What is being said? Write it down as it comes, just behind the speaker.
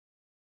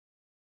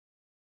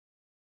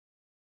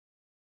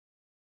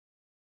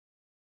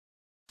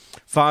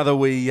Father,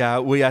 we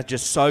are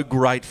just so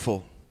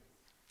grateful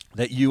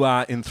that you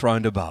are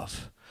enthroned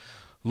above.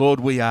 Lord,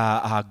 we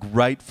are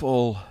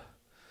grateful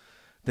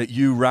that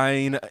you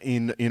reign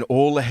in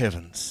all the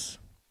heavens,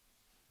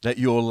 that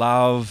your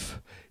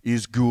love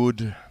is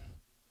good,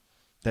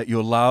 that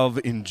your love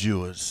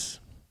endures.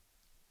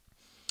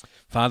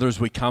 Father, as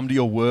we come to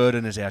your word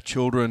and as our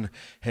children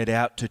head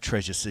out to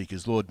treasure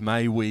seekers, Lord,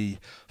 may we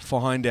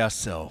find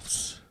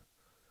ourselves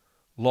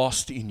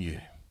lost in you.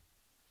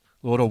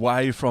 Lord,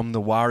 away from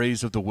the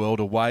worries of the world,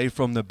 away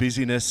from the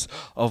busyness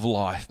of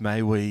life,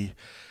 may we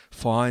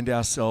find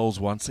ourselves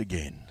once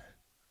again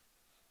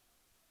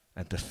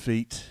at the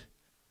feet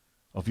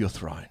of your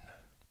throne,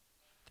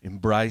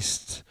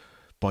 embraced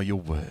by your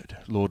word.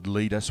 Lord,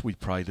 lead us, we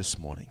pray this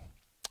morning.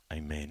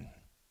 Amen.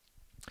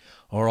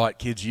 All right,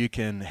 kids, you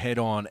can head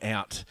on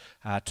out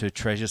to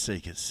Treasure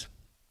Seekers.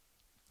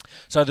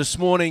 So this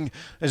morning,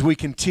 as we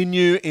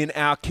continue in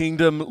our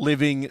Kingdom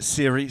Living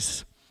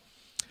series,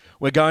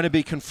 we're going to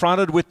be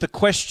confronted with the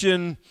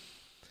question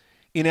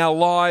in our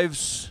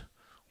lives,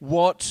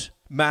 what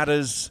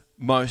matters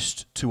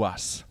most to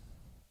us?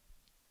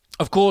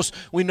 Of course,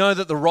 we know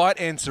that the right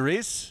answer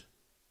is,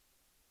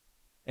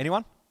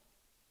 anyone?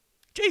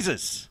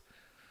 Jesus.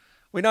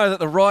 We know that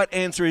the right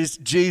answer is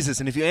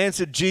Jesus. And if you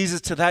answered Jesus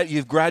to that,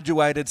 you've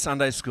graduated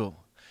Sunday school.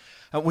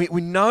 And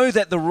we know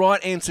that the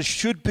right answer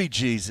should be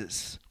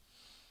Jesus.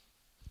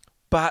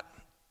 But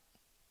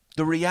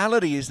the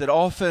reality is that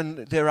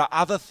often there are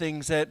other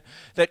things that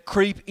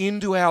creep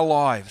into our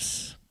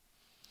lives.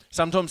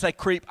 Sometimes they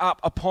creep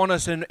up upon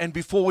us, and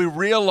before we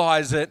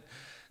realize it,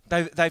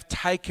 they've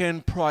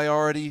taken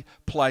priority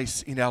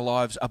place in our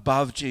lives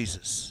above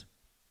Jesus.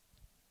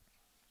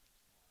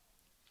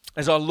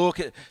 As I look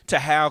to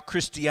how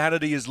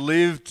Christianity is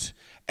lived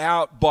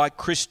out by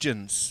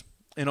Christians,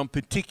 and I'm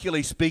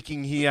particularly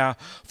speaking here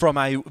from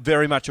a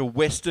very much a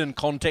Western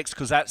context,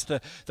 because that's the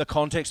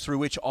context through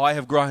which I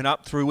have grown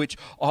up, through which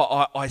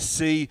I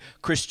see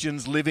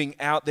Christians living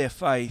out their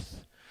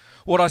faith.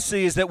 What I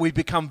see is that we've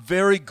become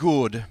very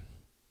good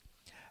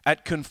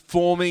at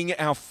conforming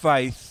our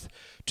faith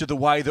to the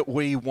way that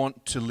we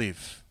want to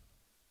live.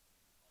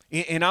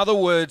 In other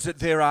words, that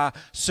there are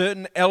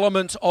certain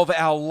elements of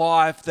our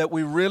life that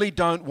we really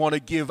don't want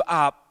to give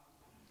up,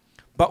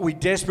 but we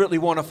desperately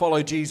want to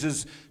follow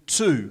Jesus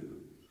too.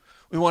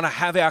 We want to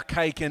have our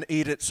cake and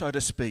eat it, so to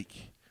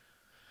speak.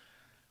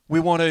 We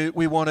want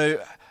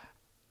to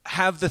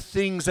have the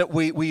things that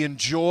we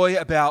enjoy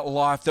about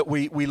life, that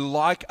we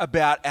like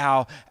about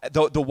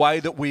the way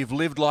that we've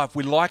lived life.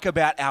 We like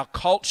about our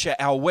culture,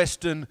 our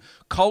Western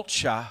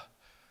culture,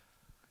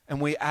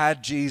 and we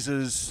add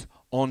Jesus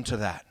onto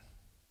that.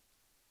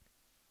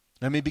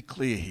 Let me be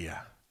clear here,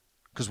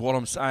 because what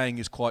I'm saying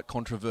is quite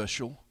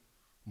controversial,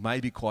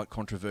 maybe quite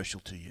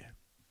controversial to you.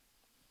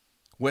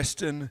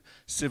 Western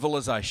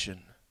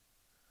civilization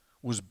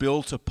was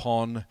built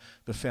upon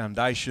the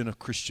foundation of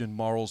Christian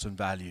morals and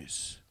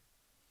values.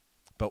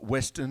 But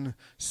Western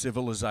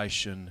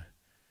civilization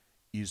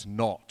is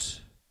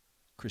not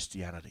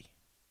Christianity.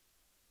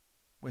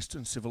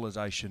 Western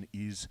civilization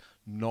is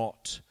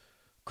not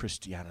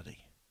Christianity.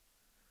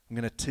 I'm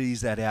going to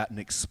tease that out and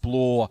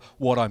explore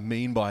what I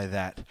mean by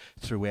that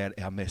throughout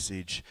our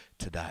message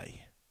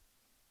today.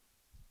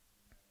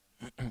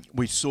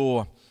 We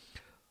saw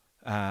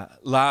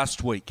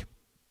last week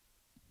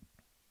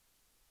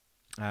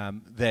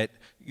that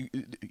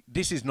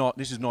this is not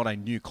a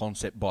new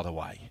concept, by the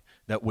way,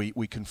 that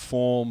we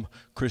conform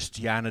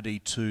Christianity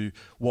to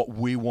what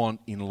we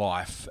want in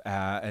life,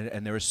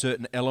 and there are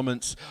certain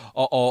elements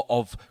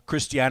of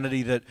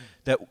Christianity that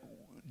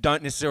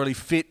don't necessarily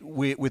fit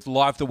with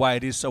life the way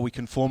it is, so we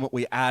conform it,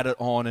 we add it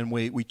on, and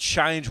we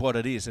change what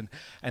it is.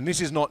 And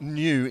this is not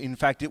new. In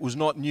fact, it was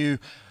not new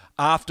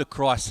after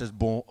Christ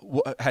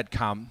had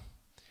come.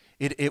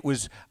 It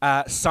was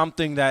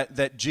something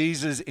that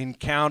Jesus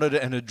encountered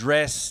and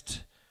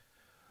addressed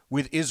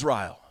with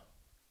Israel,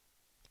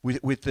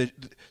 with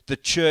the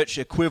church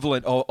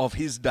equivalent of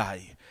his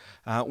day.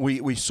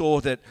 We saw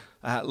that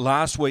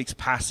last week's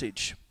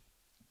passage.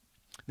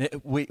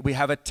 We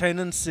have a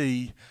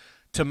tendency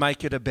to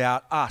make it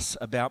about us,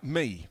 about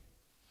me.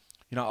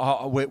 You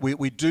know,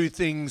 we do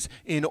things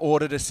in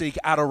order to seek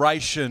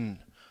adoration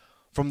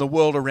from the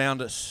world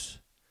around us,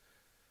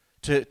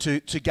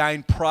 to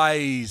gain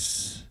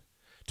praise,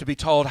 to be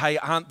told, hey,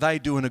 aren't they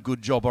doing a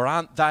good job, or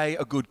aren't they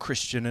a good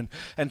Christian?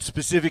 And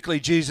specifically,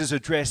 Jesus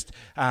addressed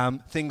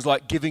things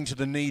like giving to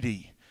the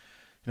needy.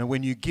 You know,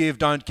 when you give,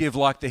 don't give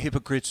like the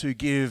hypocrites who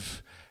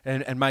give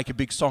and make a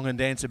big song and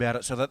dance about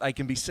it so that they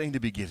can be seen to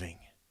be giving.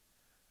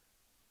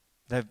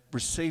 They've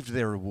received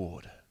their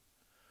reward.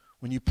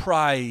 When you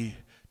pray,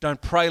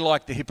 don't pray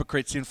like the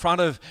hypocrites in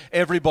front of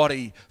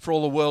everybody for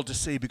all the world to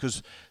see,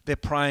 because they're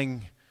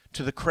praying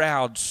to the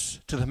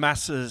crowds, to the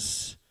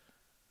masses,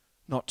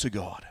 not to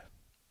God.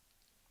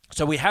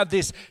 So we have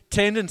this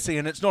tendency,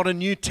 and it's not a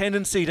new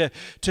tendency,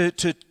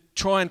 to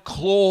try and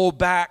claw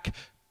back.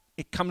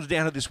 It comes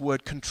down to this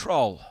word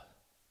control.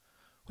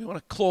 We want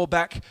to claw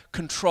back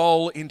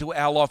control into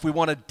our life. We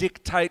want to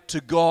dictate to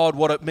God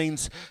what it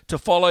means to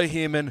follow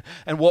Him and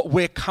what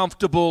we're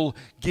comfortable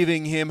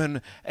giving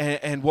Him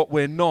and what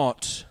we're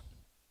not.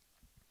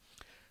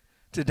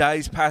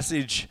 Today's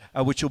passage,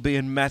 which will be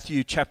in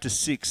Matthew chapter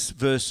 6,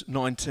 verse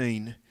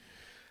 19,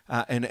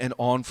 and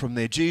on from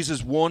there.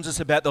 Jesus warns us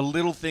about the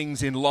little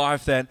things in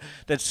life that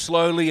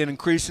slowly and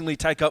increasingly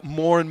take up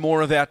more and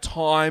more of our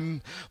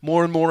time,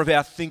 more and more of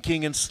our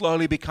thinking, and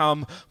slowly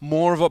become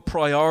more of a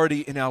priority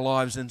in our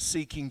lives than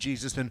seeking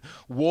Jesus and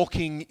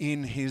walking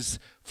in His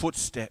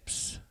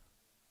footsteps.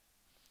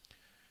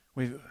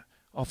 We've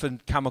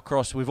often come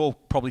across, we've all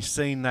probably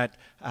seen that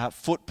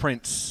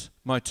footprints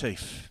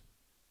motif.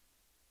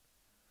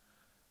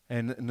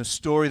 And the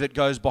story that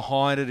goes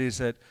behind it is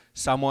that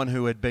someone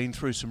who had been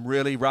through some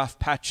really rough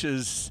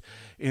patches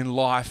in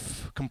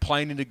life,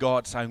 complaining to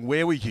God, saying,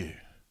 "Where were you?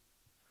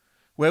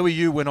 Where were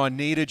you when I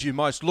needed you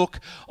most? Look,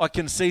 I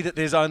can see that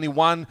there's only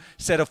one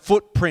set of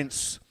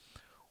footprints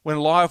when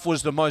life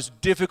was the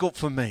most difficult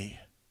for me,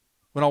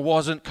 when I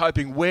wasn't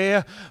coping.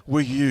 Where were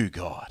you,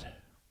 God?"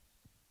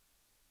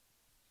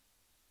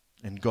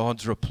 And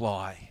God's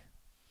reply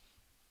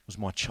was,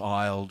 "My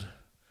child,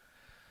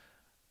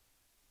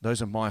 those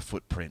are my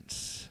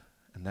footprints,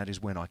 and that is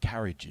when I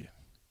carried you."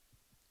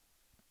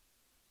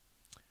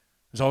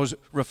 As I was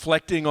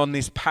reflecting on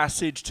this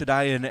passage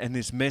today and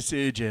this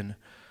message, and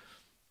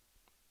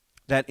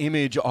that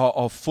image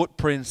of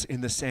footprints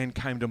in the sand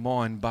came to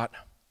mind, but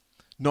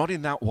not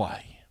in that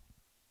way.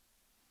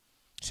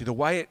 See, the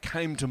way it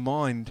came to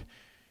mind,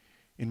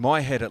 in my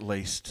head at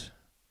least,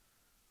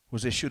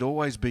 was there should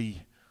always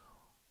be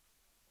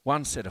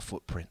one set of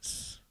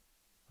footprints,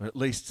 or at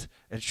least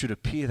it should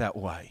appear that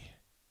way.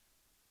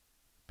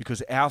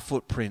 Because our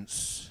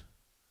footprints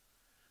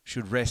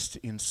should rest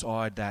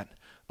inside that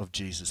of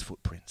Jesus'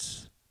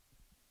 footprints.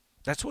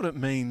 That's what it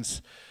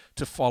means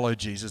to follow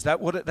Jesus.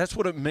 That's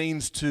what it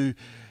means to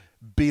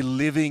be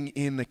living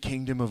in the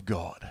kingdom of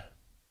God.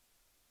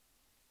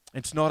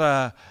 It's not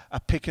a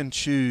pick and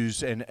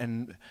choose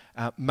and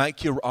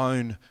make your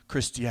own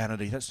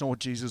Christianity. That's not what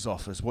Jesus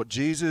offers. What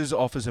Jesus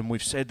offers, and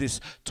we've said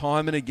this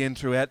time and again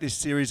throughout this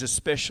series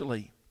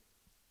especially,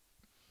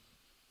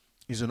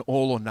 is an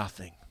all or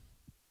nothing.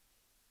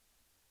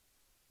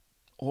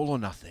 All or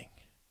nothing.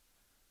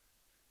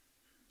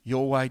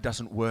 Your way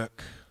doesn't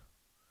work,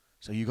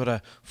 so you've got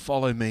to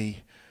follow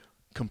me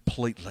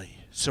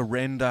completely.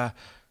 Surrender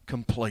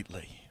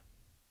completely.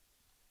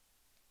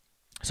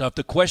 So if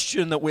the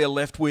question that we're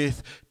left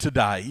with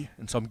today,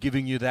 and so I'm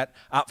giving you that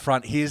up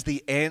front, here's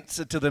the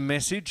answer to the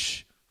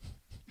message.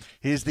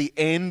 Here's the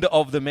end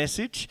of the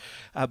message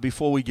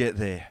before we get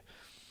there.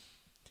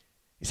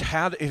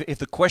 If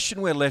the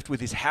question we're left with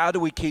is how do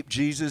we keep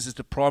Jesus as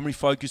the primary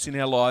focus in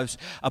our lives,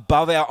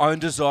 above our own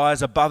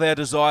desires, above our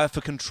desire for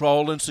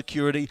control and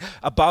security,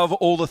 above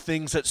all the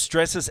things that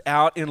stress us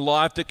out in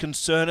life, that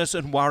concern us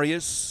and worry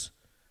us,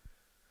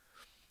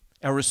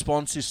 our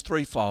response is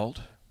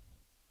threefold.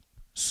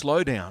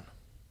 Slow down,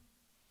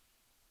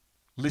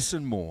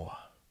 listen more,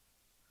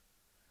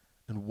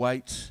 and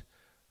wait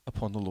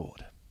upon the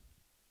Lord.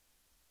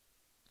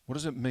 What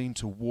does it mean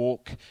to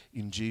walk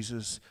in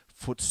Jesus'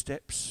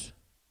 footsteps?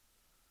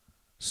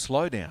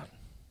 Slow down,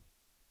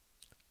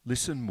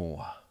 listen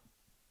more,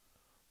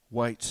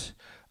 wait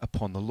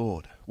upon the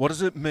Lord. What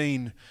does it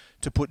mean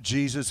to put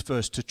Jesus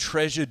first, to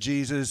treasure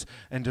Jesus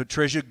and to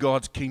treasure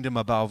God's kingdom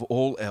above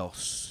all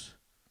else?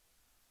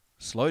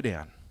 Slow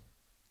down,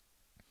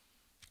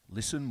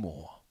 listen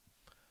more,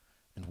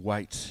 and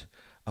wait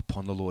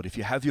upon the Lord. If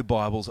you have your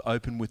Bibles,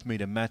 open with me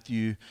to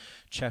Matthew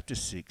chapter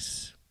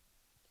 6.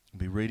 I'll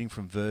be reading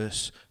from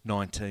verse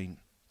 19.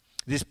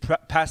 This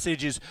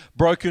passage is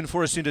broken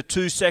for us into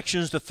two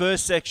sections. The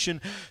first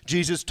section,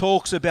 Jesus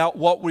talks about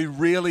what we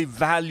really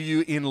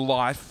value in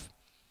life.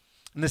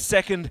 In the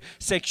second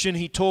section,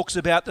 he talks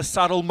about the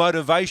subtle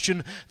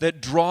motivation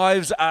that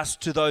drives us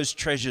to those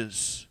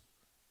treasures.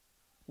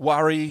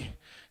 Worry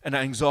and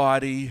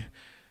anxiety,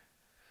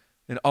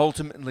 and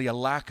ultimately a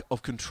lack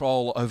of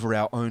control over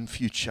our own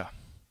future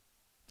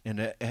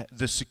and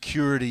the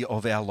security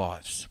of our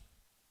lives.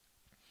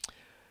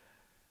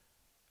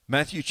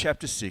 Matthew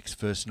chapter 6,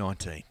 verse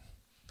 19.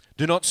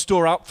 Do not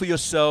store up for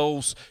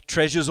yourselves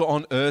treasures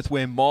on earth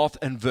where moth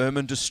and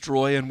vermin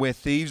destroy and where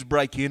thieves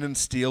break in and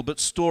steal,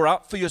 but store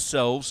up for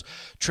yourselves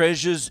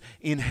treasures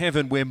in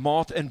heaven where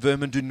moth and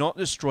vermin do not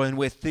destroy and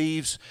where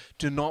thieves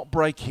do not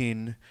break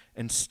in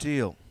and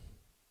steal.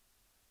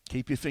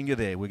 Keep your finger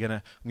there. I'm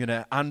going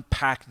to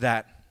unpack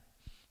that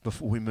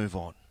before we move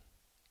on.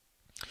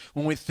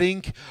 When we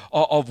think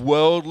of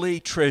worldly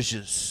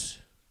treasures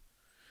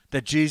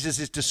that Jesus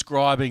is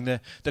describing,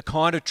 the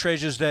kind of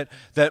treasures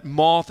that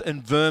moth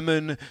and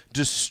vermin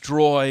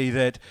destroy,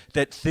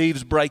 that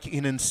thieves break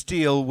in and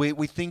steal,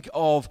 we think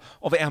of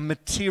our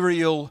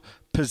material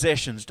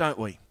possessions, don't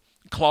we?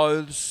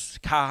 Clothes,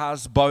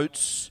 cars,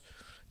 boats,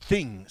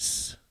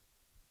 things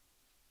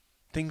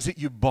that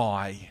you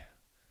buy,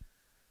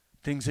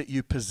 things that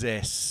you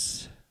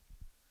possess,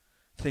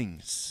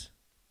 things.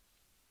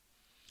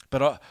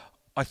 But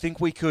I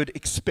think we could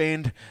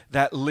expand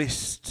that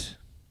list.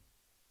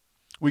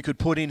 We could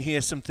put in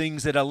here some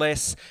things that are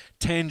less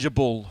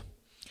tangible,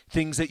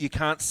 things that you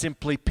can't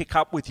simply pick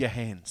up with your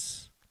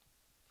hands.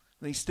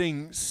 These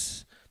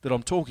things that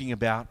I'm talking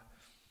about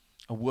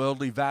are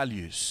worldly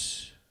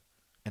values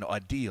and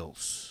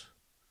ideals.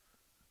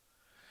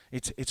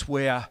 It's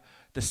where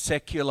the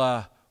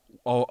secular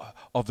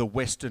of the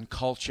Western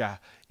culture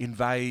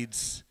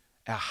invades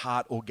our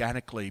heart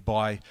organically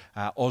by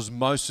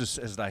osmosis,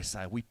 as they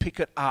say. We pick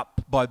it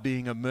up by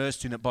being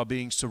immersed in it, by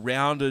being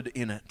surrounded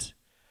in it.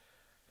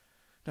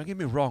 Don't get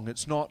me wrong,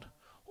 it's not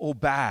all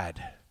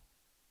bad.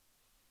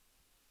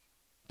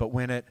 But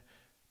when it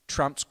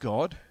trumps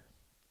God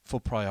for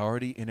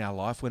priority in our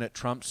life, when it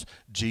trumps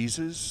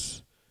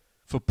Jesus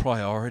for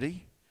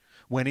priority,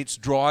 when it's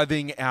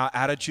driving our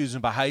attitudes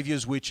and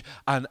behaviors which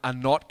are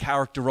not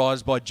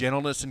characterized by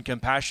gentleness and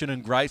compassion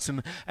and grace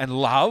and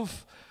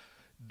love,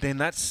 then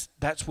that's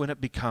when it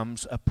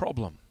becomes a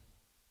problem.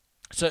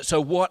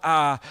 So what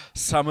are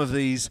some of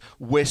these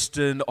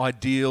Western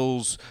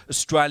ideals,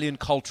 Australian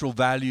cultural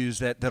values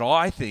that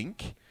I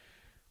think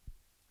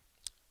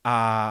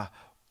are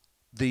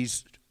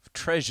these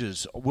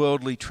treasures,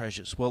 worldly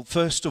treasures? Well,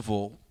 first of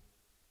all,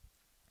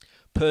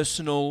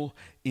 personal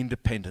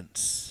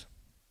independence.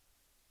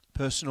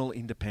 Personal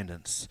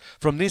independence.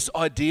 From this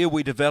idea,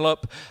 we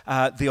develop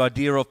the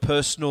idea of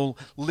personal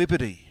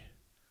liberty.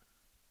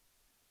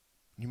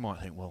 You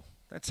might think, well,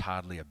 that's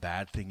hardly a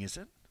bad thing, is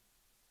it?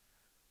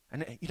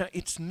 And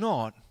it's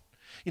not.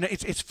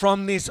 It's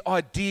from this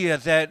idea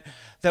that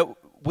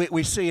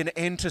we see an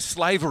end to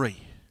slavery.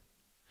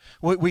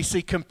 We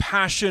see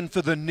compassion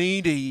for the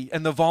needy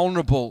and the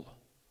vulnerable.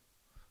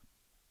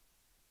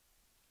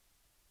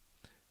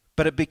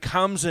 But it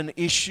becomes an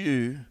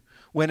issue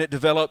when it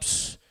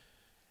develops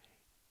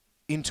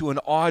into an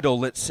idol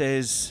that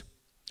says,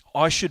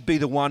 I should be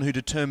the one who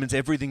determines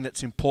everything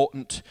that's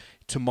important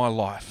to my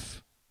life.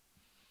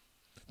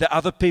 That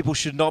other people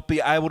should not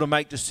be able to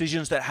make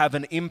decisions that have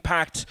an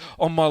impact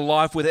on my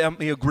life without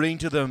me agreeing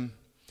to them.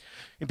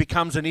 It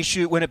becomes an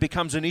issue, when it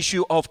becomes an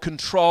issue of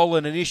control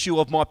and an issue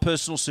of my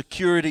personal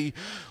security,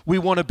 we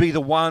want to be the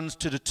ones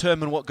to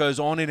determine what goes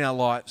on in our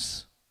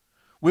lives.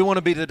 We want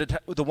to be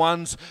the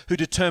ones who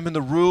determine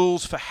the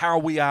rules for how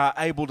we are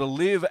able to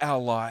live our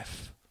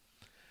life.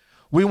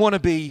 We want to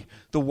be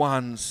the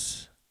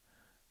ones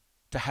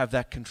to have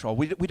that control.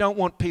 We don't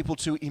want people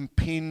to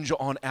impinge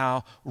on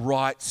our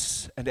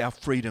rights and our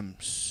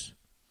freedoms.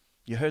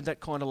 You heard that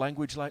kind of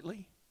language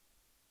lately?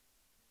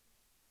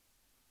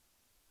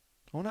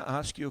 I want to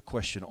ask you a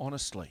question,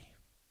 honestly.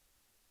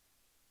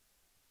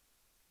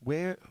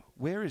 Where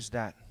is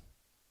that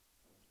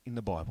in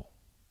the Bible?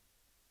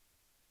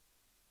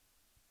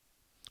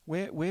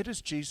 Where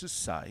does Jesus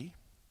say,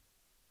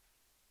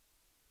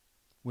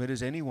 where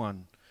does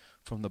anyone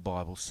from the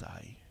Bible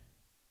say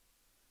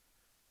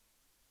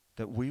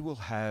that we will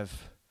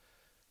have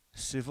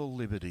civil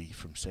liberty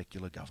from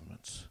secular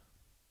governments?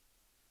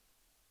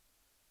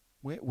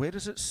 Where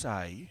does it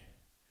say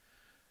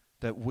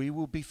that we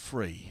will be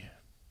free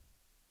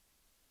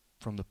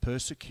from the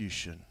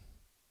persecution,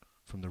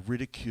 from the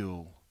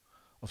ridicule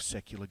of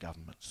secular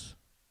governments?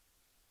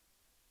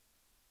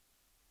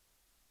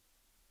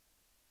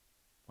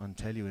 I can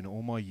tell you, in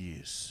all my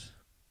years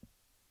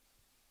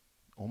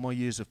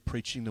of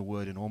preaching the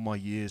word, in all my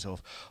years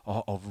of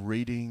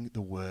reading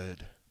the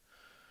word,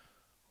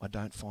 I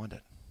don't find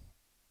it.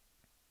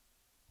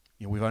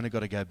 We've only got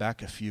to go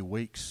back a few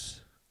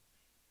weeks.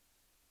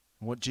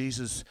 And what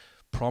Jesus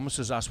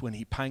promises us when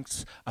he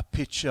paints a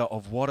picture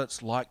of what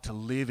it's like to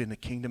live in the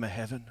kingdom of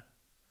heaven.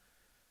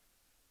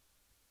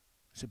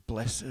 He said,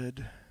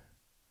 blessed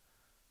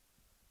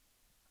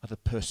are the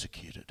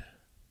persecuted,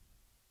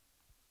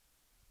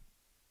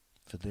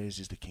 for theirs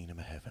is the kingdom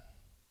of heaven.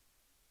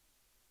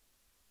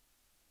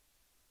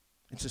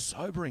 It's a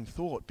sobering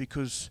thought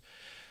because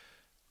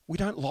we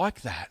don't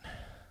like that.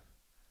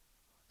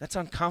 That's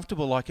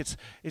uncomfortable. Like it's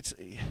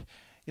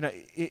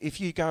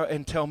if you go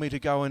and tell me to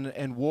go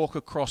and walk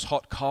across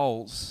hot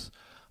coals,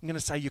 I'm going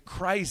to say you're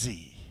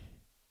crazy.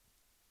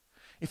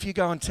 If you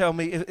go and tell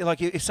me,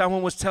 if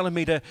someone was telling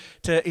me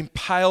to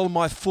impale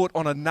my foot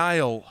on a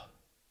nail,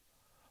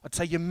 I'd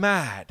say you're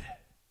mad.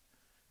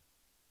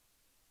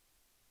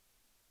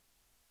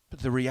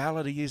 But the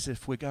reality is,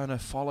 if we're going to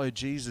follow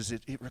Jesus,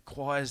 it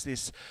requires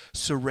this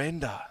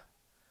surrender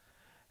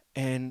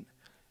and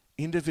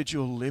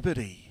individual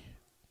liberty.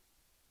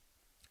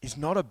 Is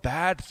not a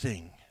bad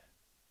thing.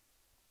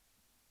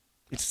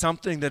 It's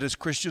something that as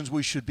Christians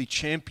we should be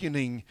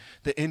championing,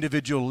 the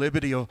individual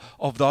liberty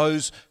of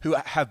those who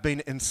have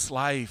been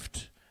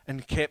enslaved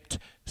and kept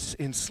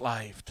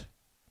enslaved.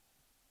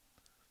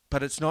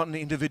 But it's not an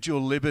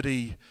individual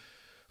liberty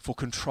for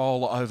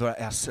control over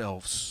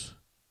ourselves.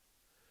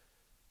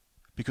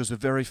 Because the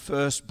very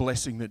first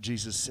blessing that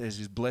Jesus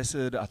says is,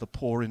 blessed are the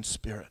poor in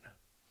spirit.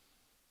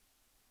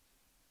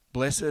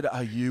 Blessed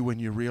are you when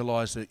you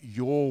realize that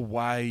your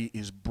way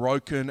is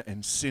broken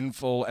and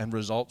sinful and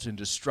results in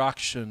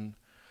destruction,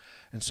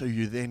 And so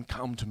you then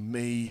come to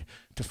me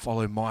to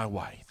follow my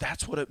way.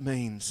 That's what it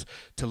means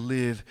to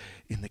live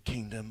in the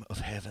kingdom of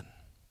heaven.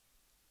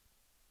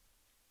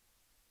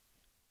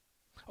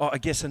 Oh, I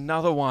guess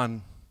another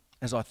one,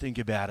 as I think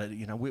about it,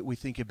 we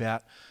think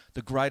about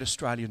the great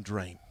Australian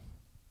dream.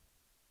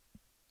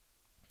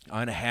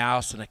 Own a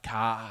house and a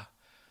car.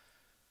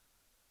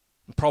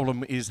 The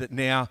problem is that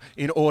now,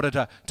 in order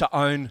to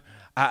own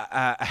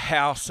a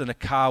house and a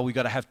car, we've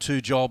got to have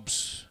two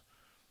jobs.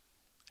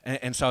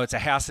 And so it's a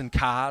house and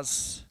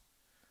cars.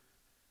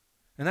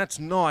 And that's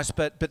nice,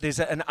 but there's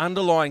an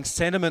underlying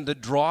sentiment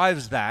that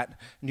drives that.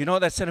 And you know what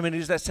that sentiment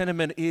is? That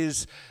sentiment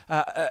is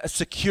a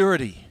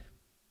security,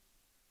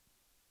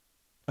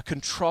 a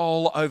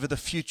control over the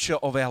future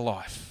of our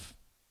life.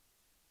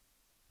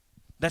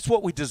 That's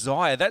what we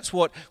desire. That's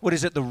what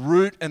is at the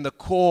root and the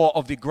core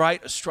of the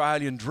great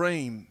Australian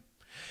dream.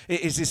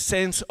 It is this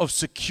sense of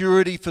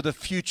security for the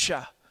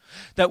future,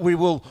 that we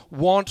will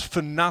want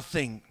for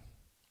nothing,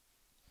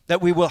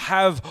 that we will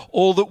have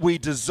all that we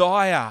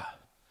desire,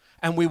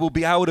 and we will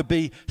be able to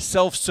be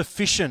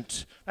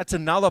self-sufficient. That's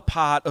another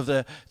part of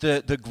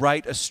the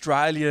great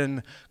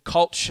Australian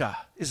culture,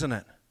 isn't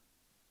it?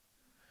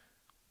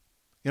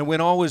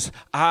 When I was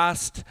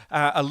asked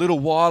a little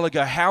while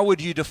ago, how would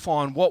you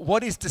define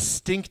what is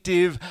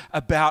distinctive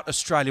about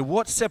Australia?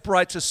 What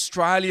separates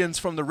Australians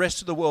from the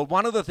rest of the world?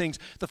 One of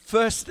the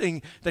first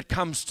thing that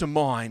comes to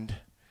mind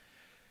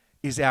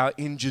is our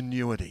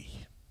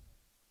ingenuity.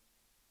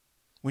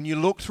 When you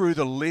look through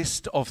the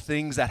list of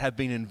things that have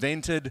been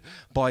invented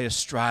by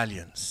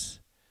Australians,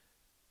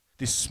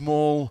 this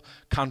small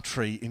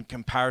country in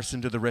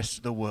comparison to the rest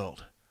of the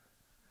world,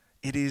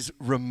 it is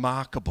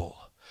remarkable.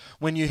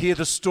 When you hear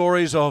the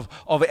stories of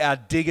our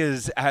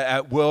diggers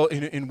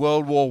in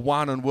World War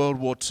I and World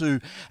War II,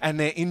 and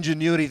their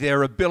ingenuity,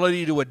 their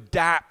ability to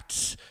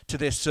adapt to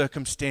their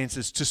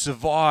circumstances, to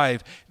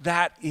survive,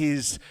 that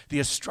is the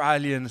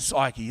Australian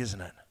psyche,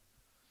 isn't it?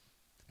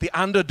 The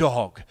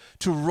underdog,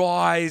 to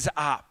rise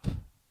up.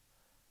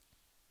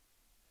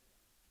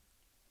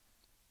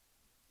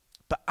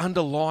 But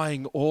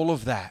underlying all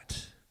of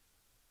that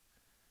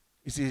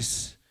is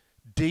this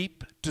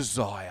deep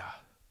desire,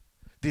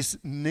 this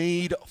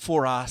need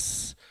for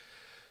us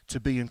to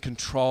be in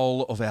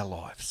control of our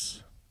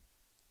lives.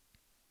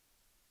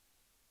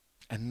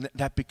 And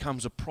that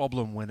becomes a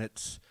problem when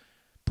it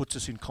puts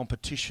us in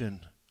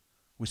competition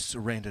with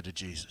surrender to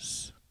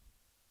Jesus.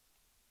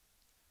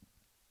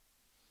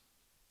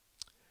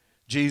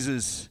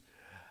 Jesus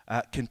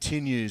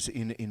continues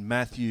in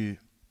Matthew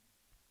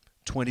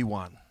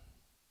 21.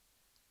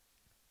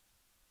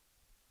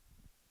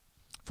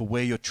 For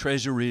where your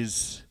treasure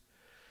is,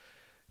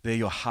 there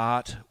your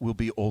heart will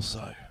be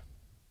also.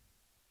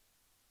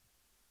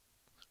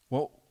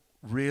 What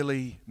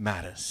really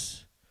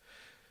matters?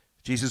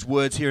 Jesus'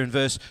 words here in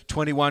verse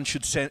 21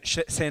 should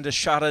send a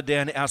shudder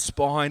down our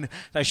spine.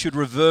 They should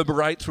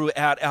reverberate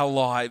throughout our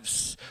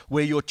lives.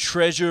 Where your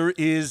treasure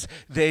is,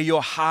 there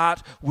your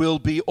heart will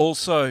be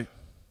also.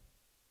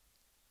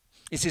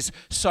 This is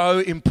so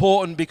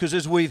important because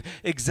as we've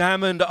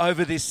examined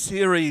over this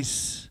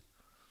series,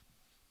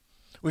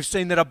 we've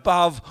seen that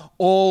above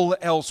all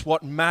else,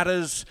 what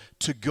matters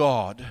to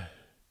God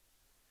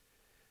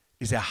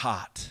is our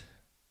heart.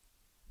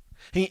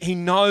 He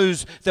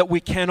knows that we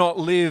cannot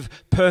live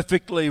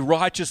perfectly,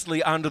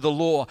 righteously under the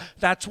law.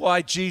 That's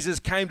why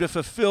Jesus came to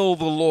fulfill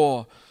the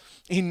law.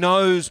 He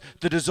knows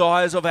the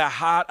desires of our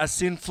heart are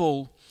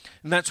sinful.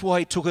 And that's why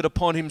he took it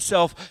upon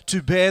himself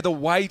to bear the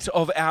weight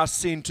of our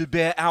sin, to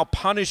bear our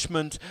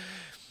punishment.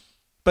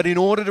 But in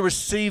order to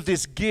receive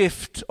this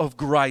gift of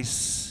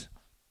grace,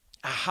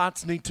 our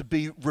hearts need to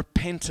be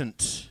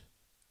repentant.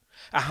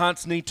 Our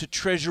hearts need to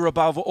treasure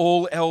above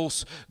all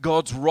else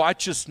God's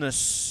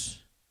righteousness.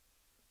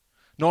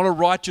 Not a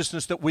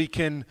righteousness that we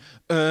can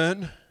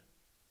earn.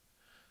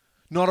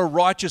 Not a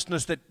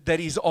righteousness that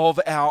is of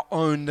our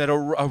own. That a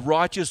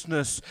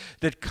righteousness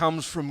that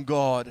comes from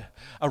God.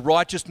 A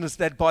righteousness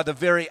that by the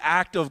very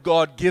act of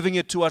God giving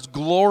it to us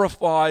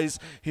glorifies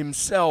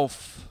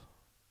himself.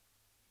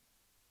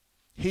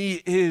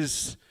 He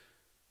is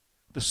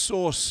the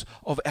source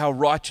of our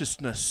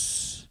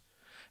righteousness.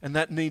 And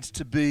that needs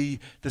to be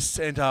the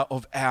center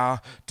of our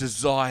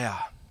desire.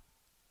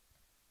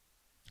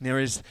 There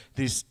is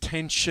this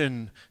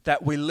tension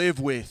that we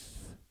live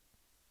with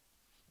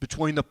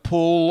between the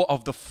pull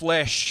of the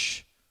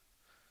flesh,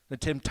 the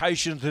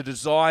temptations, the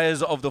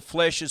desires of the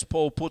flesh, as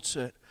Paul puts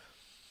it,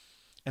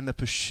 and the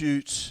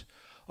pursuit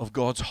of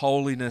God's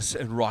holiness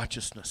and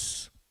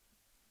righteousness.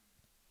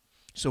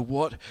 So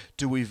what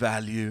do we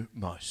value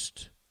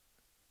most?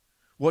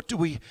 What do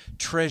we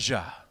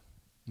treasure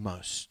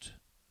most?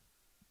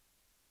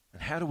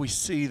 And how do we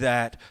see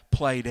that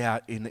played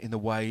out in the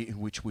way in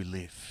which we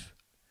live?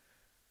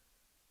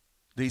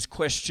 These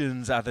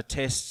questions are the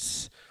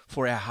tests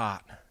for our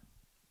heart.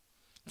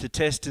 To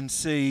test and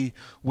see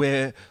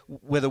whether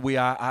we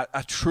are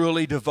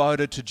truly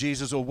devoted to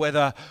Jesus or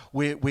whether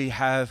we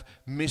have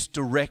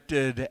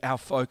misdirected our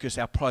focus,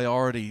 our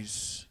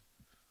priorities.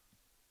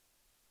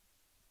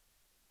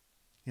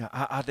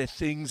 Are there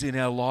things in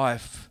our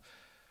life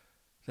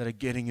that are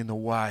getting in the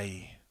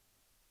way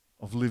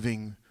of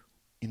living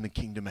in the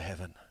kingdom of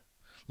heaven,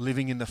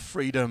 living in the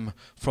freedom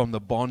from the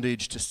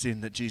bondage to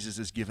sin that Jesus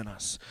has given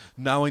us,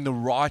 knowing the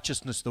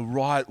righteousness, the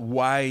right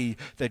way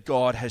that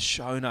God has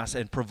shown us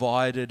and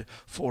provided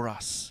for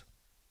us.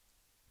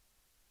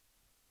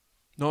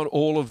 Not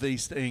all of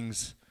these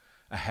things,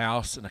 a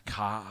house and a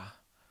car,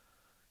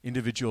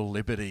 individual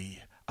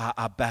liberty,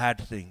 are bad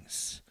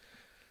things.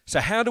 So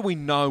how do we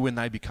know when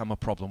they become a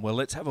problem? Well,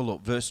 let's have a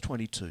look. Verse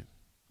 22.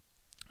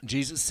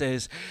 Jesus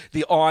says,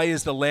 "The eye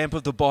is the lamp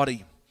of the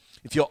body.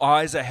 If your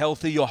eyes are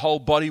healthy, your whole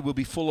body will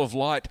be full of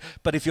light.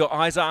 But if your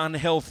eyes are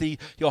unhealthy,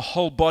 your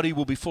whole body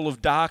will be full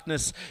of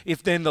darkness.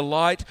 If then the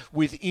light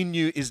within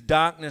you is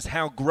darkness,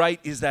 how great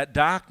is that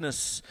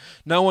darkness?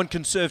 No one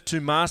can serve two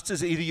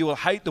masters. Either you will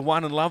hate the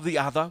one and love the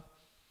other,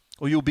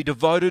 or you'll be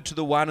devoted to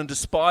the one and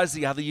despise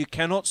the other. You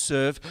cannot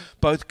serve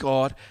both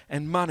God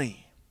and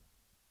money."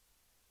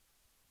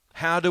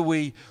 How do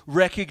we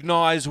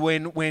recognize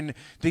when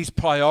these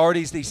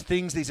priorities, these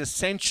things, these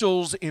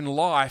essentials in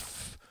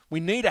life, we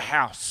need a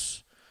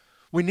house,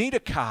 we need a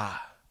car,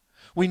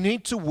 we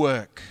need to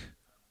work,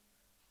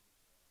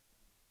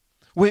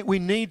 we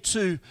need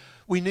to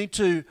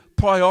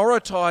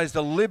prioritize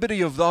the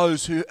liberty of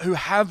those who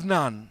have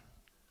none.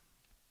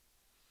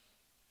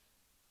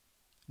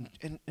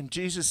 And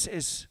Jesus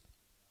says,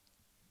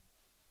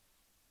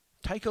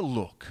 take a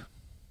look.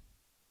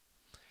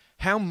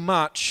 How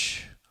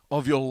much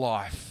of your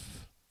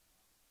life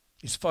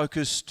is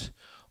focused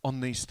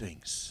on these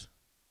things?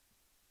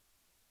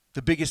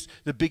 The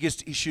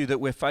biggest issue that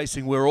we're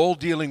facing, we're all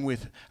dealing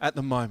with at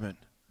the moment,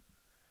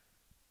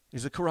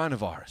 is the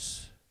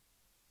coronavirus.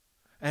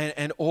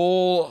 And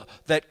all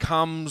that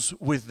comes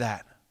with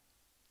that,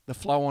 the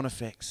flow-on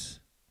effects.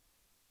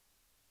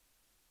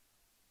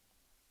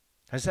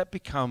 Has that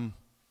become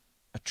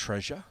a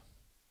treasure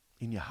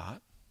in your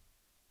heart?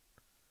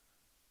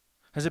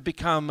 Has it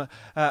become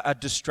a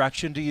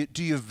distraction?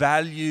 Do you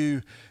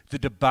value the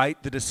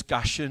debate, the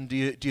discussion?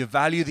 Do you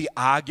value the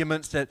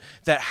arguments that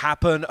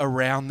happen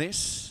around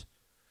this?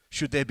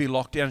 Should there be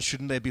lockdowns?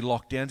 Shouldn't there be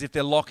lockdowns? If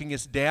they're locking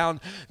us down,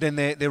 then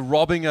they're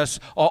robbing us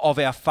of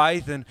our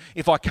faith. And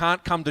if I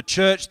can't come to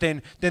church,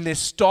 then they're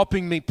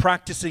stopping me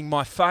practicing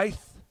my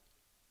faith.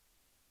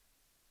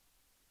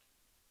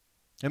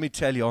 Let me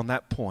tell you on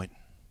that point,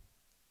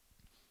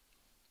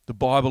 the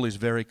Bible is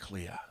very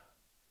clear.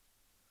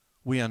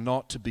 We are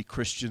not to be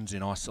Christians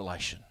in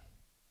isolation.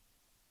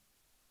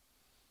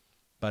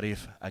 But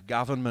if a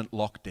government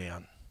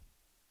lockdown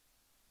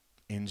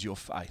ends your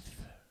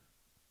faith,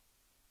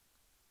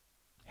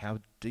 how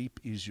deep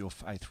is your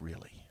faith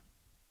really?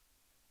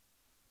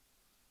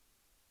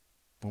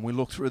 When we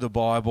look through the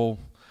Bible,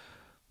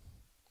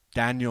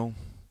 Daniel,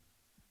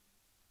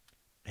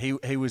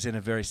 he was in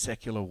a very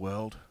secular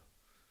world.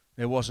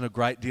 There wasn't a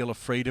great deal of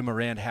freedom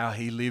around how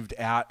he lived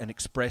out and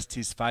expressed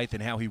his faith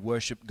and how he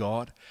worshipped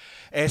God.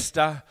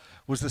 Esther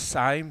was the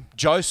same.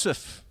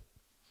 Joseph,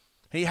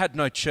 he had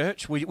no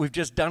church. We've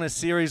just done a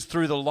series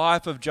through the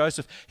life of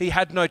Joseph. He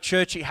had no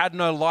church. He had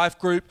no life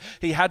group.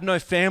 He had no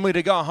family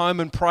to go home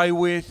and pray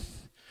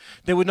with.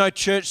 There were no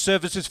church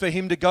services for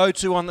him to go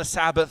to on the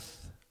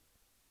Sabbath.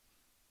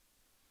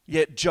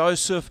 Yet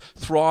Joseph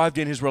thrived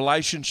in his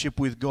relationship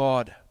with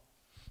God.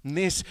 And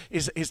this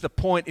is the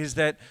point, is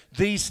that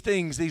these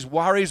things, these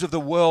worries of the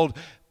world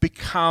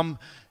become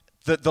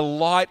the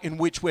light in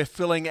which we're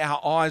filling our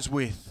eyes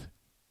with.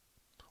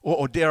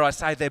 Or dare I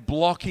say, they're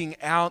blocking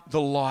out the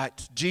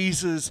light.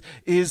 Jesus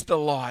is the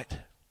light.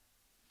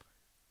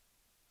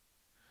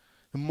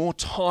 The more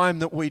time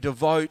that we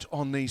devote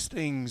on these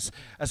things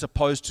as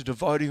opposed to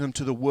devoting them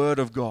to the Word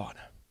of God,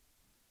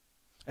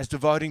 as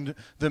devoting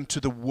them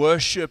to the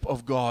worship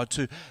of God,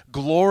 to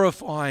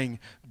glorifying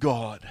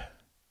God,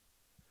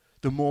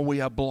 the more we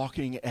are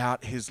blocking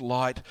out His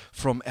light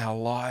from our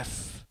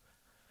life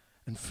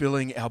and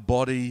filling our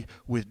body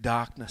with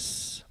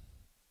darkness.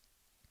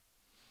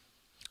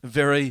 A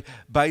very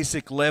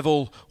basic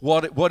level,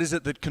 what is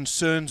it that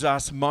concerns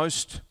us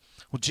most?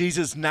 Well,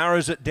 Jesus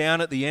narrows it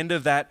down at the end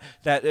of that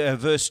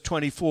verse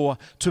 24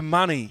 to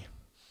money.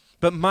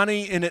 But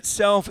money in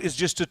itself is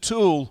just a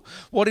tool.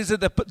 What is it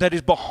that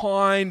is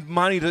behind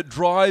money that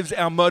drives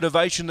our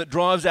motivation, that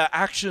drives our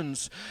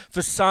actions?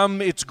 For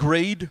some, it's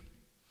greed.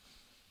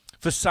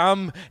 For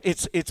some,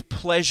 it's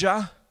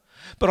pleasure.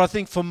 But I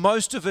think for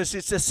most of us,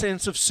 it's a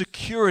sense of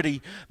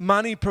security.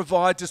 Money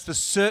provides us the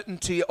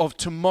certainty of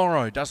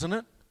tomorrow, doesn't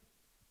it?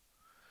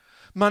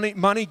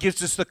 Money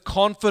gives us the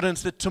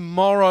confidence that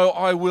tomorrow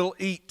I will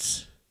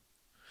eat.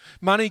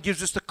 Money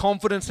gives us the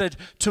confidence that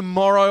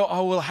tomorrow I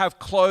will have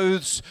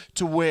clothes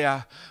to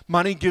wear.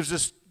 Money gives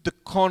us the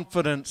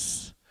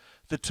confidence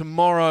that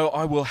tomorrow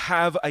I will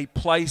have a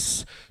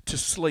place to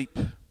sleep.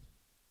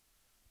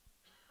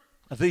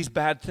 Are these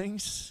bad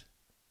things?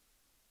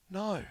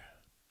 No.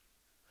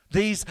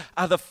 These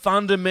are the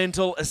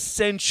fundamental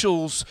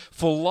essentials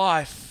for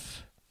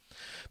life.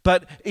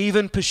 But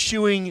even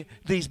pursuing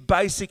these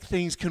basic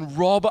things can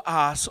rob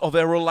us of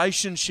our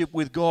relationship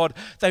with God.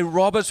 They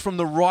rob us from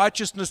the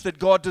righteousness that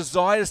God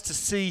desires to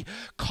see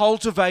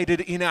cultivated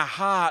in our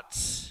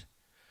hearts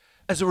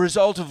as a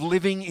result of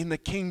living in the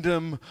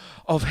kingdom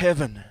of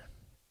heaven.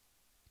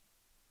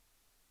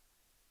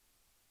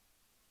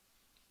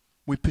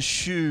 We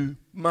pursue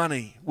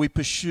money, we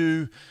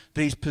pursue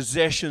these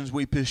possessions,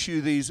 we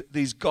pursue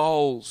these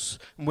goals,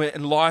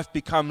 and life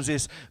becomes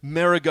this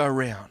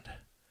merry-go-round.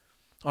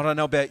 I don't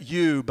know about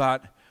you,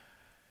 but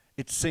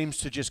it seems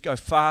to just go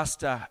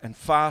faster and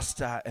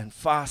faster and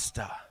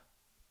faster.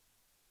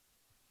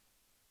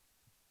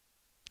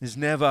 There's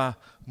never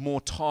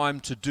more time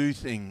to do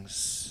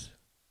things,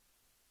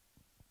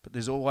 but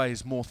there's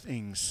always more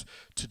things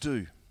to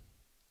do.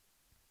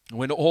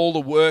 When all the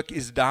work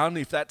is done,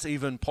 if that's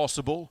even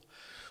possible,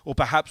 or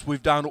perhaps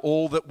we've done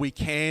all that we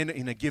can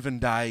in a given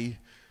day,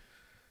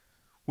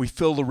 we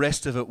fill the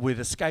rest of it with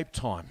escape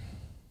time.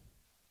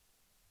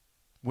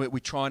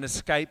 We try and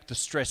escape the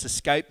stress,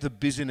 escape the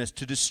busyness,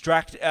 to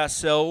distract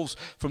ourselves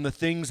from the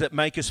things that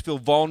make us feel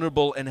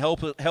vulnerable and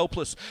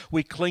helpless.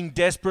 We cling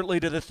desperately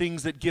to the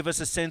things that give us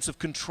a sense of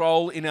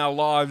control in our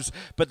lives,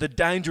 but the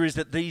danger is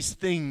that these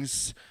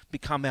things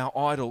become our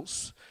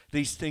idols.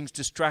 These things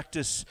distract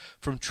us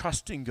from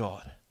trusting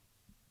God.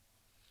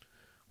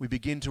 We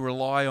begin to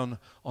rely on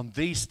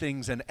these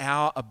things and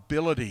our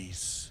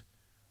abilities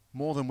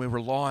more than we're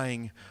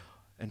relying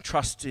and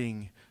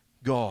trusting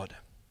God.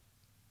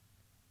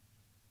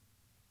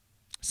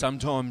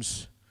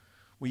 Sometimes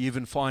we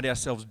even find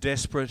ourselves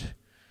desperate,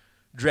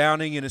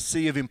 drowning in a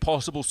sea of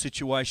impossible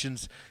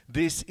situations.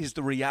 This is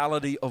the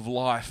reality of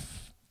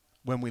life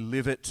when we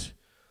live it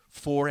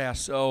for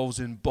ourselves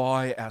and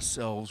by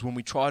ourselves, when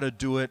we try to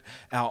do it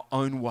our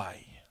own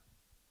way.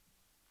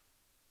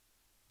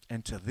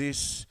 And to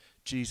this,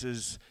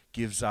 Jesus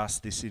gives us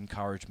this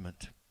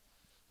encouragement.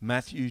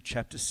 Matthew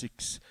chapter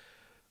 6,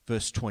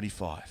 verse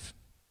 25.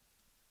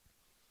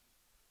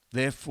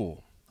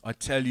 Therefore, I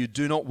tell you,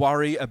 do not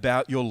worry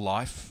about your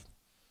life,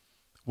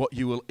 what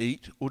you will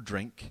eat or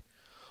drink,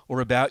 or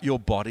about your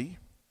body,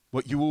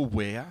 what you will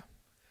wear.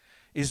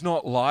 Is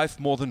not life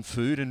more than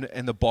food,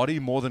 and the body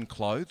more than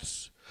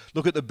clothes?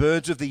 Look at the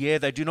birds of the air.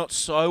 They do not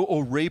sow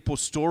or reap or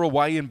store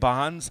away in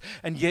barns,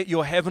 and yet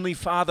your heavenly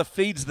Father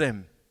feeds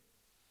them.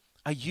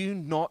 Are you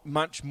not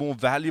much more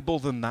valuable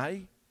than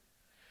they?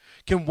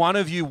 Can one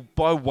of you,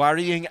 by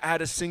worrying,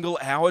 add a single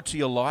hour to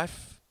your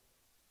life?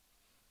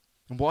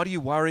 And why do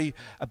you worry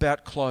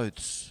about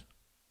clothes?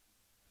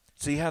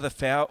 See how the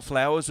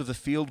flowers of the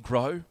field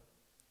grow?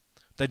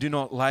 They do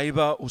not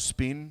labor or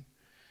spin.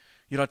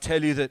 Yet I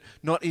tell you that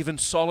not even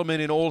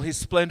Solomon in all his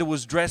splendor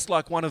was dressed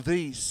like one of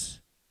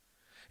these.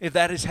 If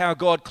that is how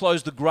God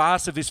clothes the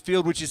grass of his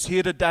field, which is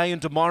here today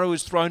and tomorrow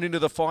is thrown into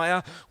the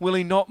fire, will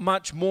he not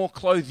much more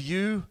clothe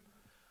you?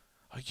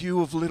 Are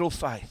you of little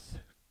faith?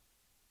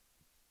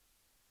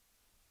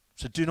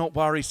 So do not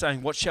worry,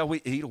 saying, what shall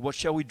we eat, or what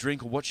shall we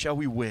drink, or what shall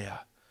we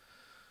wear?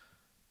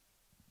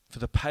 For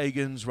the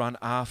pagans run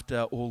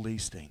after all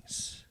these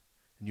things,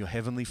 and your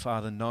heavenly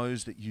Father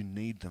knows that you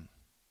need them.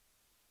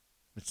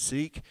 But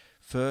seek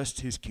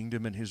first his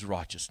kingdom and his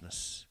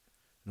righteousness,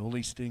 and all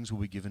these things will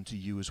be given to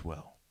you as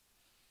well.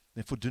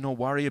 Therefore, do not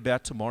worry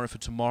about tomorrow, for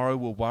tomorrow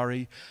will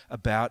worry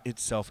about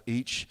itself.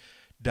 Each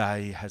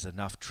day has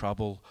enough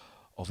trouble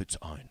of its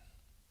own.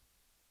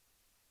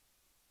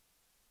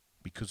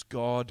 Because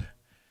God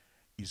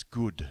is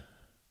good,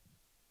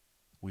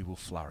 we will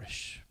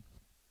flourish.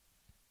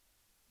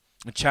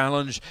 A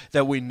challenge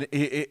that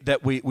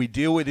we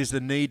deal with is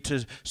the need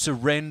to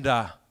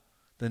surrender,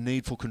 the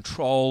need for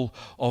control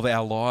of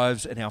our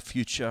lives and our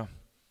future,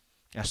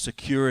 our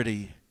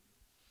security,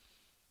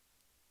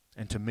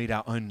 and to meet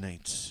our own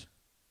needs.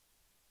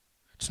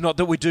 It's not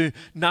that we do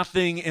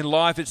nothing in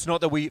life. It's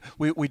not that we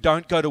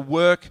don't go to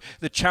work.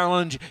 The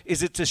challenge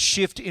is it's a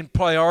shift in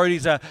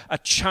priorities, a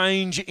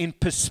change in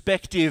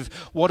perspective.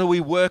 What are we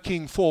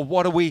working for?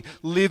 What are we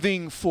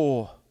living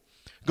for?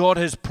 God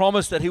has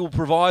promised that he will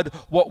provide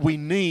what we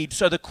need.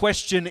 So the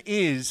question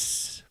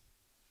is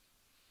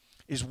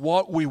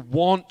what we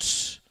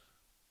want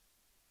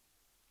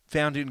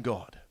found in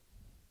God?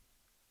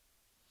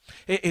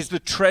 Is the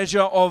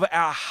treasure of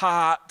our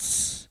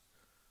hearts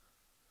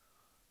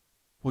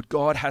what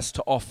God has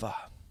to offer?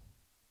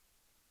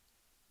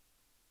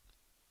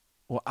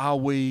 Or are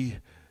we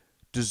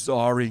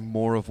desiring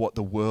more of what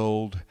the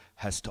world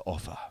has to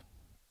offer?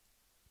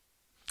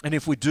 And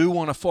if we do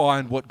want to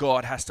find what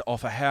God has to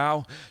offer,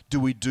 how do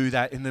we do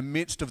that in the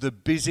midst of the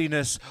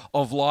busyness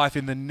of life,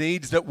 in the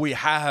needs that we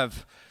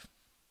have?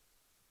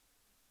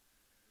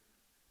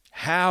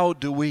 How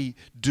do we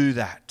do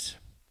that?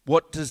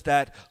 What does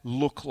that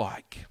look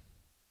like?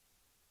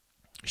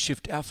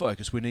 Shift our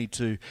focus. We need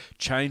to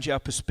change our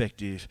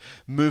perspective,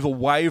 move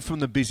away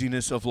from the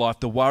busyness of life,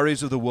 the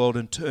worries of the world,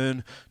 and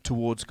turn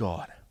towards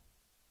God.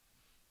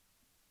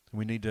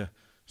 We need to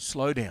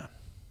slow down,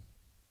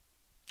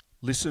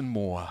 listen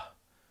more,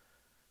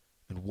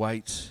 and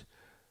wait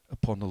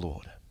upon the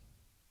Lord.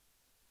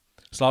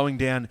 Slowing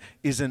down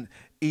isn't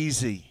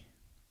easy,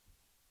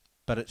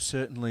 but it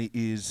certainly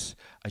is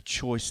a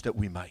choice that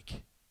we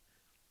make.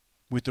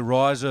 With the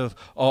rise of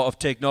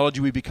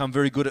technology, we become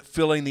very good at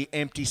filling the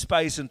empty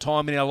space and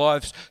time in our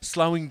lives.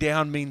 Slowing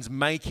down means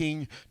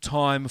making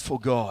time for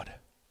God.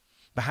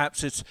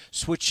 Perhaps it's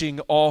switching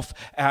off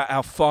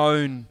our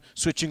phone,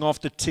 switching off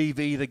the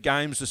TV, the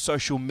games, the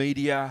social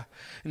media,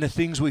 and the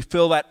things we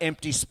fill that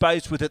empty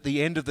space with at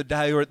the end of the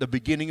day or at the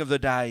beginning of the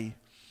day.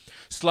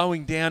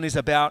 Slowing down is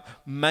about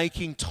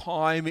making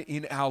time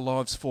in our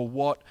lives for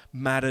what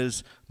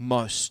matters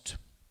most.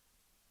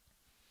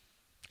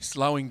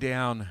 Slowing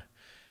down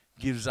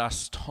gives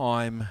us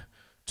time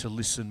to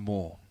listen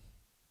more.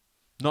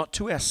 Not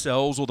to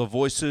ourselves or the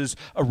voices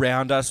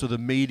around us or the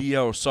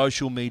media or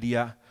social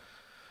media,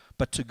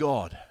 but to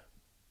God.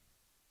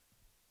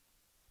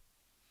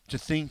 To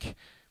think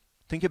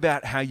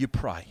about how you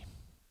pray.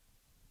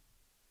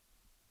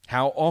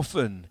 How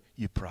often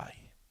you pray.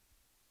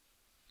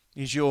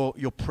 Is your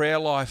prayer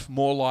life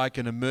more like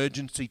an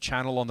emergency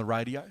channel on the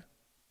radio?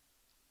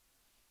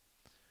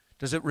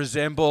 Does it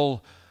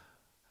resemble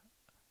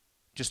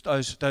just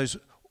those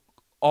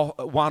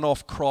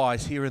one-off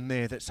cries here and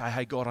there that say,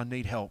 hey, God, I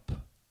need help.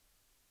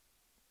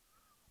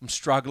 I'm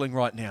struggling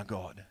right now,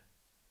 God.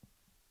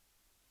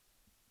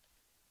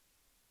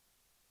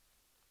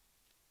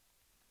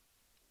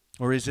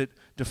 Or is it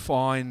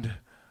defined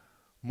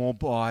more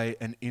by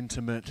an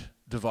intimate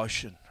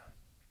devotion?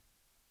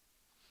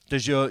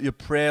 Does your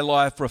prayer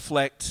life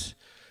reflect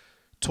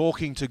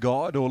talking to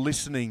God or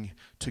listening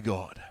to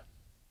God?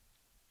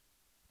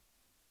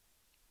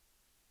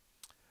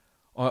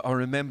 I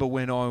remember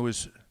when I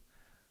was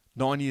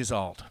 9 years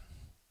old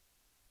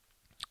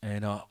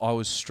and I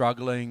was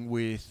struggling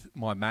with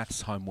my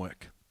maths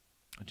homework.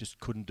 I just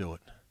couldn't do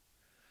it.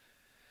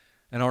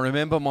 And I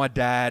remember my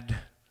dad,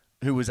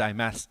 who was a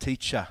maths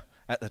teacher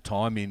at the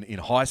time in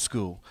high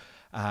school,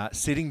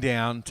 sitting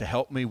down to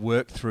help me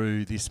work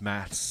through this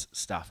maths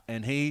stuff.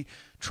 And he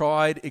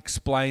tried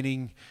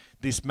explaining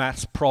this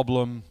maths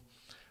problem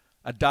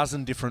a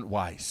dozen different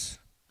ways.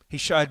 He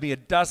showed me a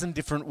dozen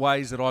different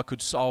ways that I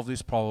could solve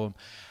this problem,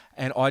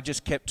 and I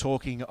just kept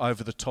talking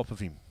over the top of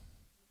him.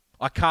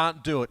 I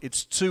can't do it.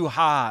 It's too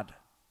hard.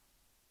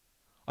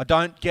 I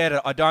don't get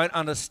it. I don't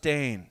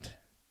understand.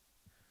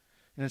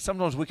 And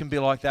sometimes we can be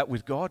like that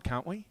with God,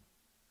 can't we?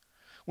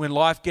 When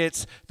life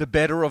gets the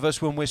better of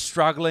us, when we're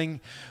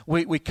struggling,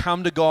 we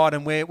come to God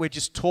and we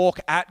just talk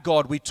at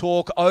God. We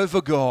talk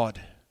over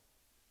God.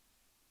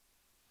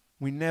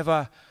 We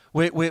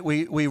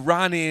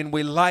run in,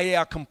 we lay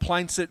our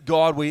complaints at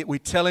God, we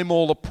tell him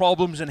all the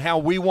problems and how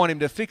we want him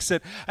to fix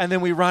it, and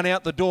then we run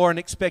out the door and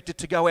expect it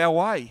to go our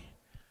way.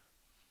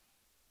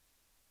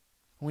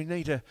 We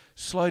need to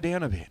slow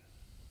down a bit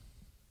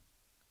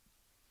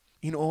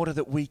in order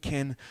that we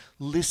can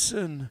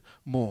listen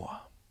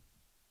more.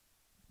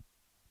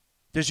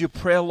 Does your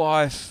prayer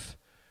life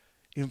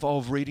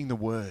involve reading the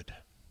Word?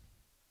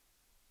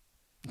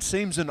 It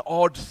seems an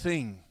odd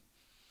thing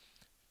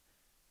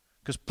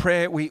because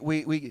prayer,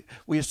 we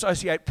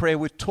associate prayer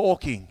with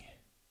talking.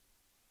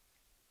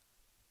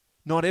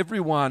 Not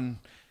everyone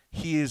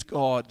hears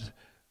God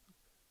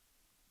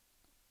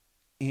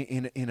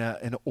in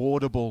an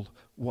audible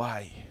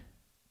way.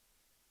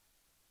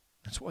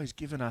 That's why He's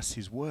given us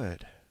His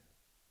Word.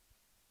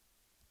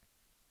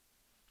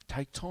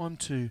 Take time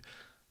to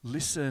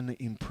listen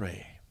in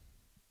prayer.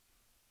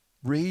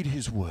 Read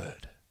His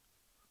Word.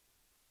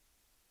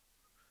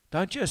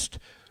 Don't just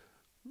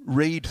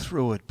read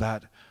through it,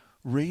 but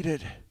read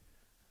it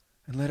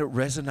and let it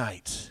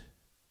resonate.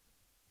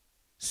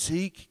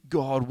 Seek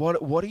God.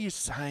 What are you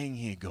saying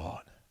here,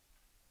 God?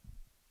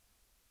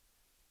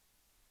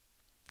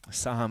 The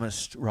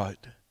psalmist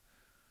wrote,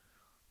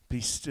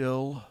 "Be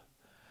still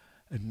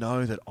and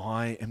know that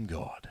I am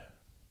God.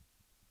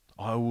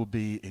 I will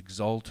be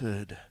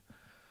exalted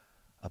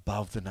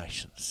above the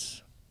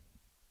nations."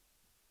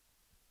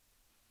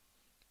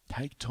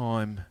 Take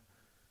time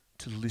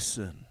to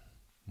listen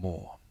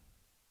more.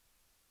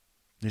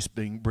 This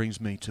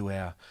brings me to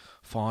our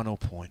final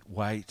point.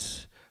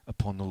 Wait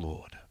upon the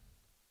Lord.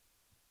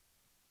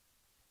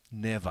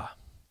 Never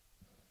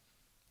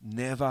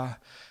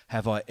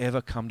have I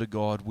ever come to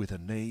God with a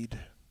need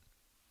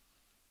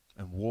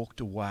and walked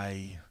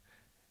away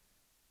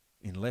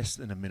in less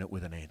than a minute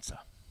with an answer.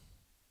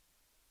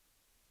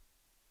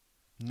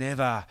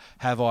 Never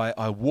have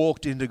I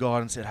walked into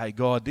God and said, "Hey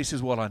God, this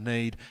is what I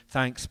need.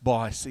 Thanks,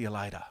 bye, see you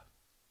later."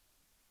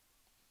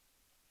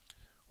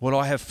 What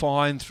I have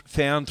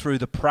found through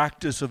the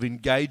practice of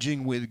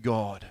engaging with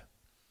God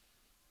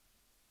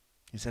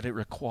is that it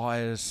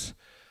requires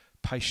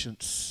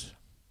patience.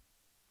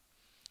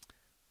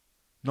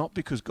 Not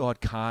because God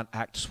can't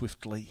act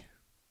swiftly,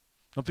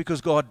 not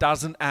because God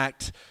doesn't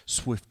act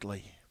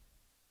swiftly.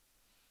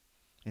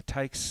 It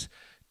takes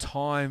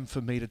time for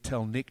me to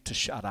tell Nick to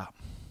shut up,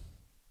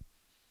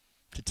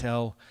 to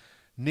tell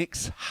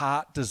Nick's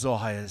heart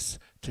desires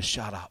to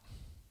shut up,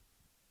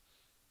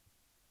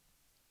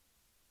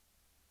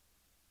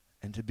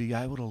 and to be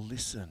able to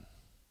listen.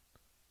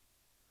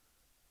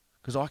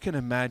 Because I can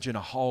imagine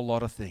a whole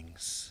lot of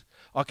things.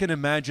 I can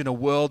imagine a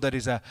world that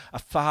is a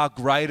far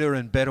greater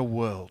and better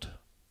world.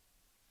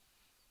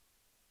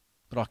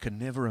 But I can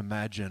never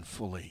imagine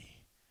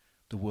fully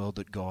the world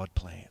that God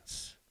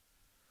plans,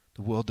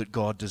 the world that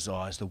God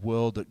desires, the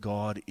world that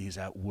God is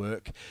at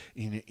work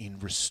in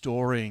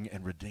restoring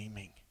and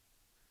redeeming.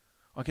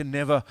 I can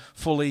never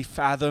fully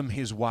fathom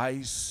his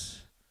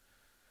ways,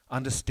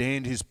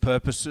 understand his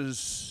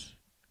purposes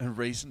and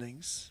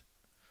reasonings.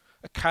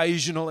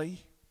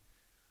 Occasionally,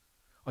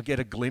 I get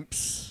a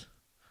glimpse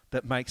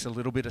that makes a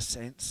little bit of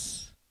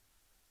sense.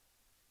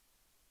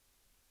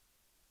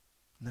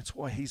 And that's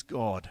why he's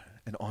God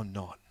and I'm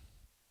not.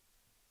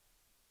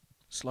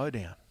 Slow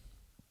down.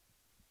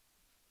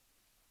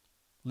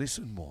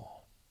 Listen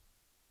more.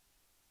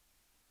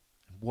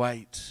 And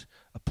wait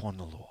upon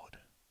the Lord.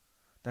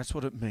 That's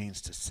what it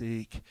means to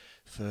seek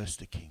first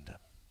the kingdom.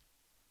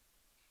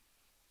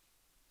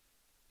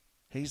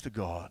 He's the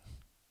God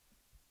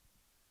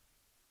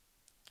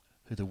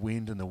who the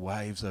wind and the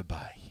waves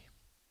obey.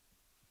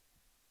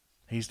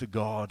 He's the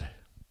God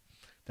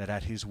that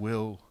at his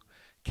will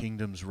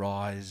kingdoms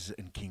rise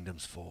and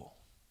kingdoms fall.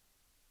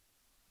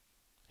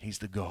 He's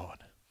the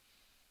God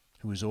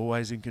who is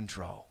always in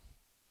control.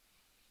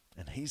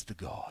 And he's the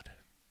God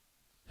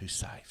who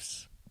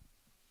saves.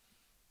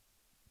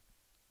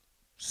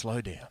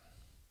 Slow down.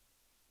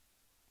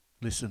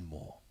 Listen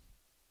more.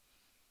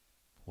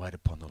 Wait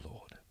upon the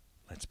Lord.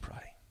 Let's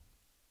pray.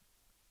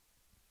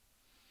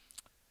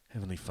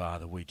 Heavenly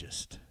Father, we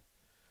just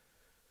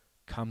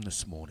come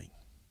this morning,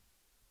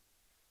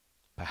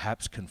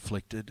 perhaps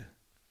conflicted,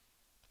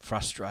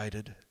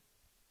 frustrated,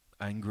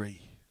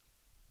 angry,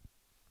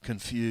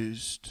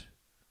 confused,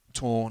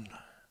 torn.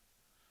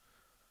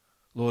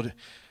 Lord,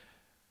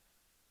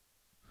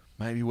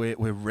 maybe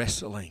we're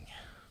wrestling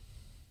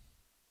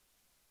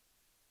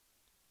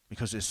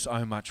because there's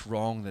so much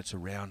wrong that's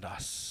around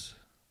us.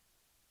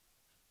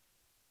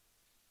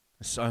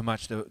 There's so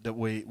much that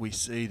we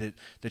see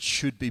that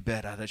should be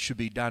better, that should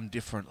be done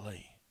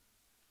differently.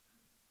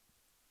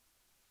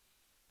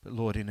 But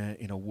Lord,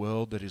 in a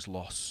world that is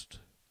lost,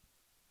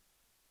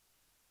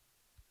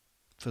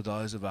 for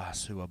those of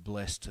us who are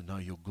blessed to know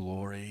your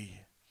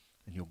glory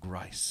and your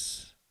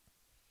grace,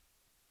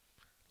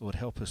 Lord,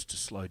 help us to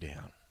slow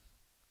down.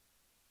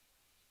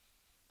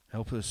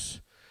 Help us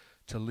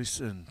to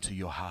listen to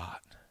your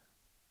heart,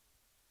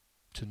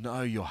 to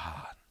know your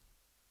heart,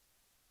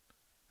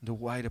 and to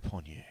wait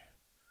upon you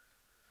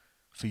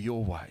for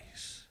your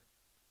ways,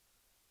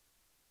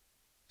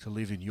 to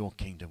live in your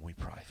kingdom, we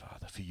pray,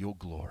 Father, for your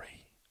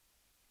glory.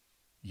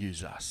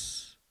 Use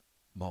us,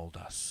 mold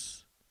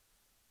us,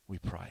 we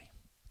pray.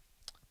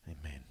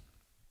 Amen.